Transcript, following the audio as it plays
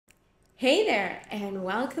Hey there, and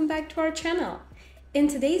welcome back to our channel. In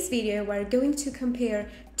today's video, we're going to compare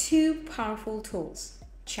two powerful tools,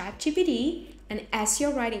 ChatGPT and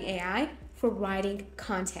SEOWriting.AI for writing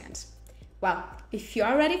content. Well, if you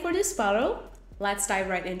are ready for this battle, let's dive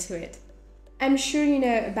right into it. I'm sure you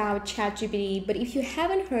know about ChatGPT, but if you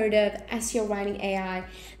haven't heard of SEOWriting.AI,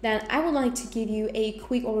 then I would like to give you a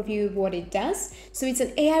quick overview of what it does. So it's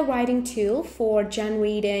an AI writing tool for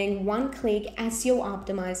generating one-click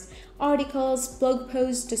SEO-optimized articles, blog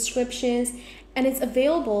posts, descriptions, and it's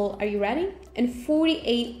available, are you ready? In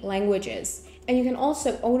 48 languages. And you can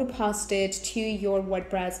also auto-post it to your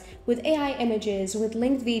WordPress with AI images, with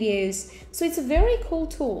linked videos. So it's a very cool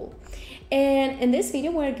tool. And in this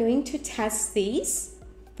video, we're going to test these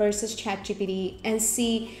versus ChatGPT and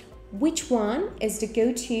see which one is the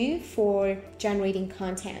go-to for generating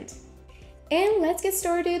content. And let's get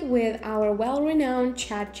started with our well-renowned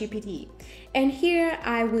ChatGPT. And here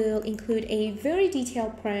I will include a very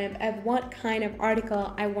detailed prompt of what kind of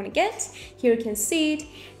article I want to get. Here you can see it.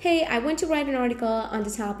 Hey, I want to write an article on the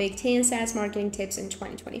topic 10 SaaS marketing tips in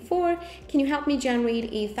 2024. Can you help me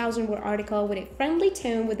generate a 1,000-word article with a friendly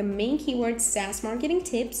tone with the main keyword SaaS marketing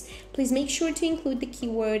tips? Please make sure to include the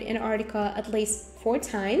keyword in the article at least 4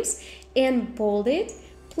 times and bold it.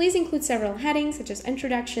 Please include several headings such as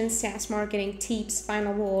introduction, SaaS marketing, tips,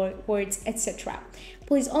 final words, etc.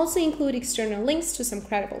 Please also include external links to some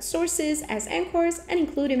credible sources as anchors and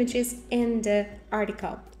include images in the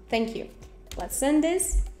article. Thank you. Let's send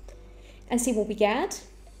this and see what we get.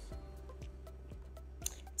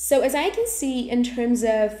 So as I can see in terms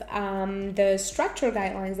of the structure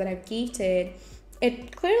guidelines that I've gifted,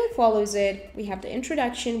 it clearly follows it. We have the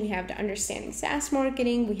introduction, we have the understanding SaaS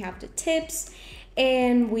marketing, we have the tips,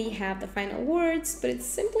 and we have the final words, but it's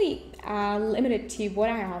simply limited to what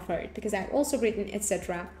I offered because I've also written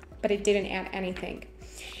etc., but it didn't add anything.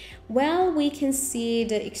 Well, we can see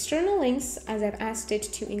the external links as I've asked it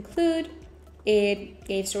to include. It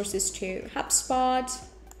gave sources to HubSpot,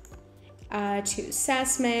 to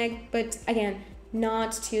SaaSmag, but again,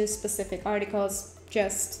 not to specific articles,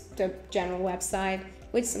 just the general website,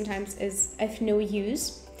 which sometimes is of no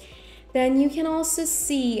use. Then you can also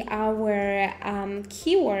see our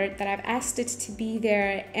keyword that I've asked it to be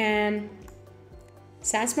there and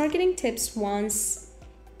SaaS marketing tips once.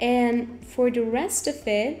 And for the rest of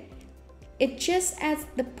it, it just adds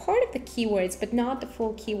the part of the keywords, but not the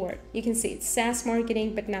full keyword. You can see it's SaaS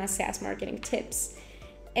marketing, but not SaaS marketing tips.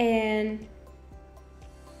 And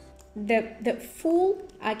the full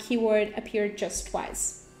keyword appeared just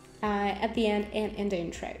twice at the end and in the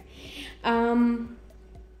intro.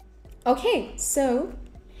 Okay, so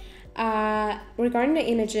regarding the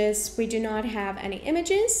images, we do not have any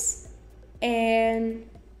images and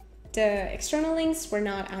the external links were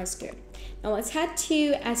not as good. Now let's head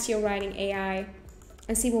to SEOWriting.AI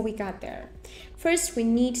and see what we got there. First, we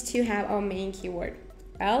need to have our main keyword.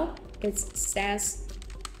 Well, it's SaaS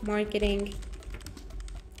marketing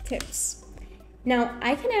tips. Now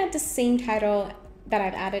I can add the same title that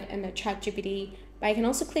I've added in the ChatGPT, but I can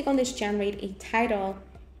also click on this generate a title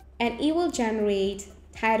and it will generate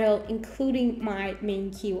title including my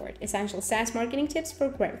main keyword, essential SaaS marketing tips for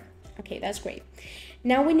growth. Okay, that's great.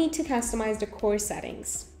 Now we need to customize the core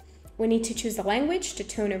settings. We need to choose the language, the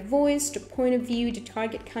tone of voice, the point of view, the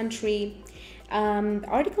target country, the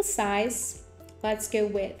article size. Let's go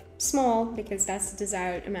with small because that's the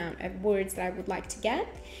desired amount of words that I would like to get.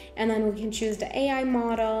 And then we can choose the AI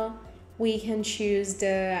model. We can choose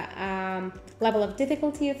the level of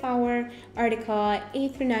difficulty of our article.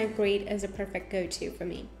 8th through 9th grade is a perfect go-to for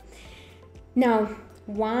me. Now,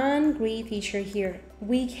 one great feature here,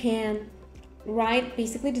 we can write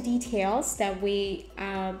basically the details that we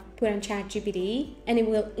put on ChatGPT and it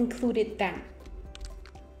will include it then.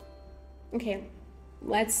 Okay,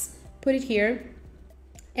 let's put it here.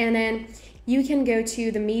 And then you can go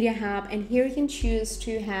to the Media Hub and here you can choose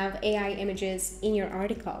to have AI images in your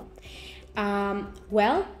article.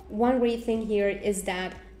 Well, one great thing here is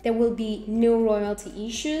that there will be no royalty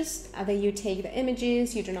issues, that you take the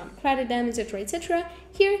images, you do not credit them, etc., etc.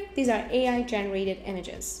 Here, these are AI generated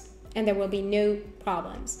images and there will be no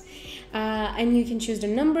problems. And you can choose the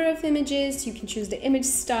number of images, you can choose the image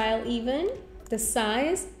style even, the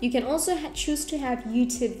size. You can also choose to have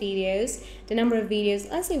YouTube videos, the number of videos,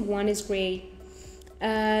 let's say 1 is great.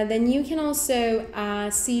 Then you can also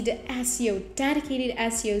see the SEO, dedicated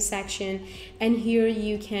SEO section, and here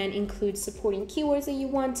you can include supporting keywords that you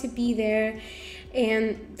want to be there,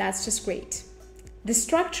 and that's just great. The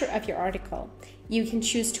structure of your article, you can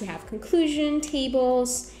choose to have conclusion,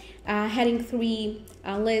 tables, heading 3,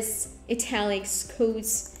 lists, italics,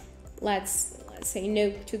 quotes. Let's let's say no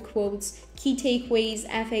to quotes, key takeaways,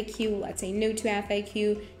 FAQ, let's say no to FAQ.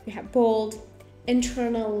 You have bold,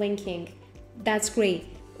 internal linking. That's great.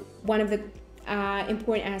 One of the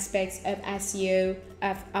important aspects of SEO,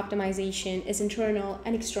 of optimization, is internal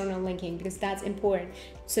and external linking, because that's important.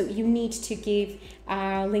 So you need to give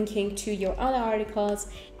linking to your other articles,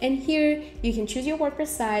 and here you can choose your WordPress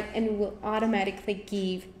site and it will automatically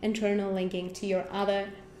give internal linking to your other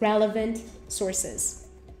relevant sources.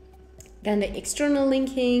 Then the external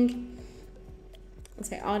linking, let's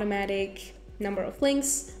say automatic number of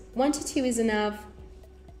links, 1 to 2 is enough.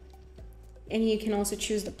 And you can also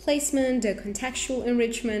choose the placement, the contextual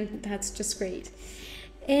enrichment. That's just great.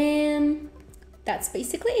 And that's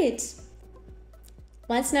basically it.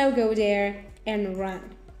 Let's now go there and run.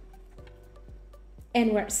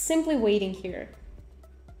 And we're simply waiting here.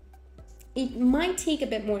 It might take a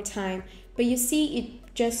bit more time, but you see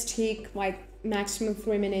it just take like maximum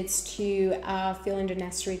 3 minutes to fill in the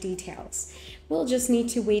necessary details. We'll just need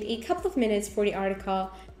to wait a couple of minutes for the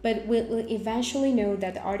article, but we'll eventually know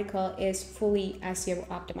that the article is fully SEO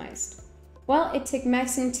optimized. Well, it took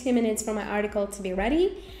maximum 2 minutes for my article to be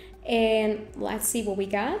ready, and let's see what we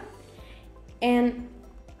got. And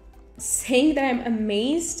saying that I'm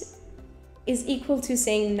amazed is equal to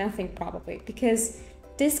saying nothing probably, because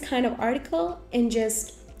this kind of article in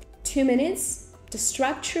just 2 minutes, the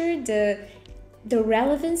structure, the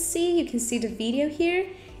relevancy, you can see the video here,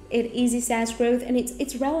 it easy SaaS growth, and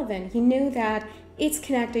it's relevant. You know that it's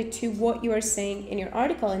connected to what you are saying in your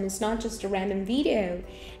article, and it's not just a random video,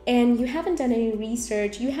 and you haven't done any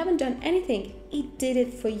research, you haven't done anything, it did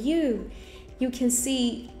it for you. You can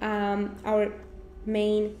see our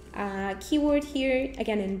main keyword here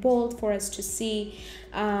again in bold for us to see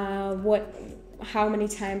how many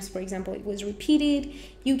times, for example, it was repeated.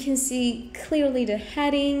 You can see clearly the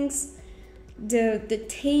headings, the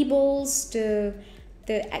tables, the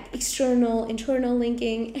external internal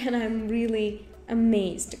linking, and I'm really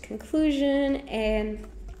amazed. The conclusion, and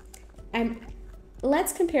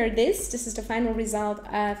let's compare this. This is the final result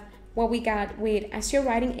of what we got with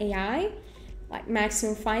SEOWriting.AI, like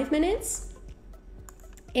maximum 5 minutes,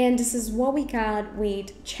 and this is what we got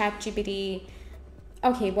with ChatGPT.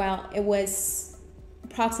 Okay, well, it was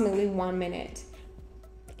approximately 1 minute.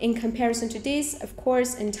 In comparison to this, of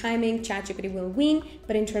course, in timing, ChatGPT will win,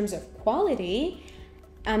 but in terms of quality,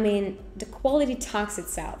 I mean, the quality talks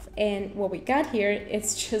itself, and what we got here,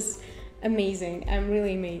 it's just amazing. I'm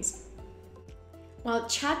really amazed. Well,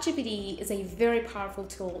 ChatGPT is a very powerful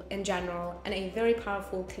tool in general and a very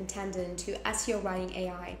powerful contender to SEO writing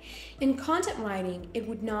AI. In content writing, it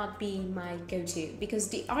would not be my go-to, because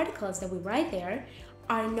the articles that we write there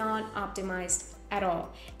are not optimized at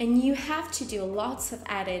all, and you have to do lots of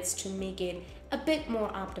edits to make it a bit more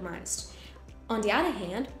optimized. On the other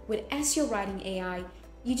hand, with SEO writing AI,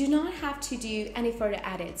 you do not have to do any further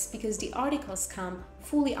edits, because the articles come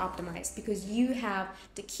fully optimized, because you have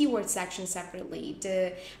the keyword section separately,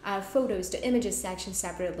 the photos, the images section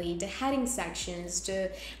separately, the heading sections,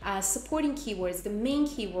 the supporting keywords, the main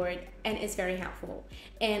keyword, and it's very helpful.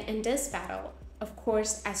 And in this battle, of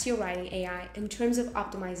course, SEO writing AI in terms of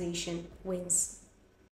optimization wins.